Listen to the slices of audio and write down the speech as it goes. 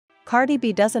Cardi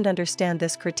B doesn't understand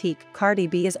this critique. Cardi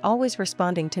B is always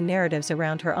responding to narratives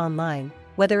around her online,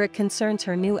 whether it concerns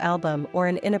her new album or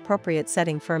an inappropriate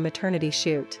setting for a maternity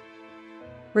shoot.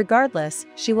 Regardless,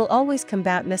 she will always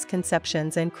combat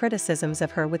misconceptions and criticisms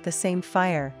of her with the same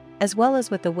fire, as well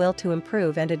as with the will to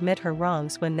improve and admit her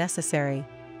wrongs when necessary.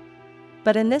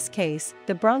 But in this case,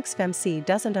 the Bronx femc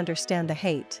doesn't understand the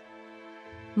hate.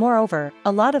 Moreover,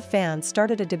 a lot of fans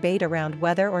started a debate around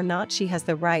whether or not she has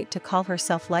the right to call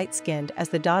herself light-skinned as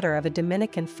the daughter of a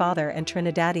Dominican father and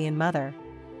Trinidadian mother.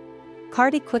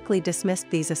 Cardi quickly dismissed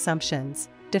these assumptions,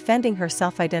 defending her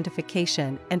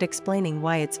self-identification and explaining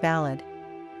why it's valid.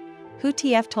 Who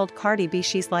TF told Cardi B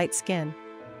she's light-skinned?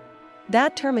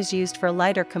 That term is used for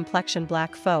lighter complexion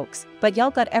black folks, but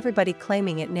y'all got everybody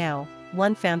claiming it now,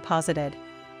 one fan posited.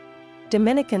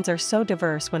 Dominicans are so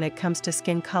diverse when it comes to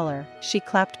skin color, she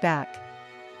clapped back.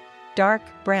 Dark,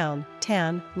 brown,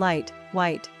 tan, light,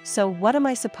 white, so what am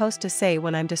I supposed to say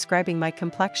when I'm describing my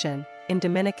complexion, in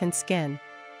Dominican skin?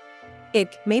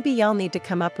 Maybe y'all need to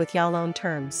come up with y'all own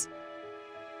terms.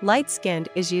 Light-skinned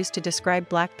is used to describe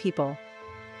black people.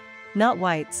 Not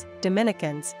whites,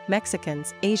 Dominicans,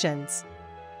 Mexicans, Asians.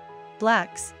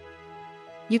 Blacks.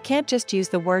 You can't just use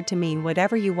the word to mean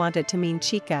whatever you want it to mean,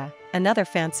 chica, another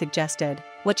fan suggested.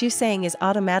 What you saying is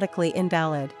automatically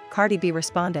invalid, Cardi B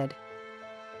responded.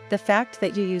 The fact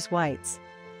that you use whites.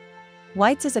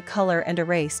 Whites is a color and a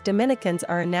race. Dominicans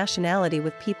are a nationality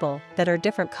with people that are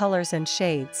different colors and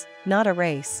shades, not a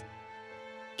race.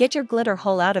 Get your glitter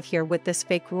hole out of here with this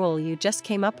fake rule you just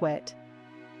came up with.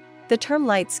 The term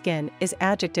light skin is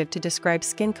adjective to describe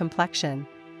skin complexion.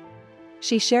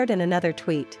 She shared in another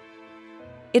tweet.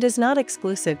 It is not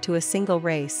exclusive to a single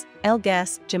race. I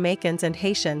guess Jamaicans and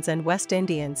Haitians and West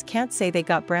Indians can't say they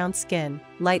got brown skin,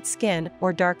 light skin,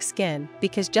 or dark skin,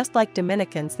 because just like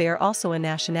Dominicans they are also a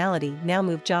nationality. Now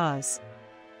move jaws.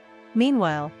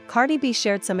 Meanwhile, Cardi B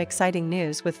shared some exciting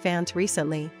news with fans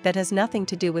recently that has nothing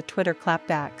to do with Twitter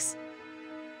clapbacks.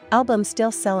 Album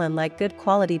still sellin' like good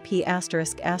quality P*********.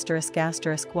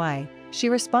 She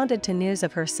responded to news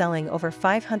of her selling over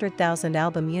 500,000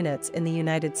 album units in the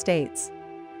United States.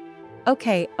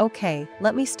 Okay,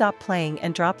 let me stop playing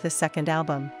and drop the second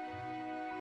album.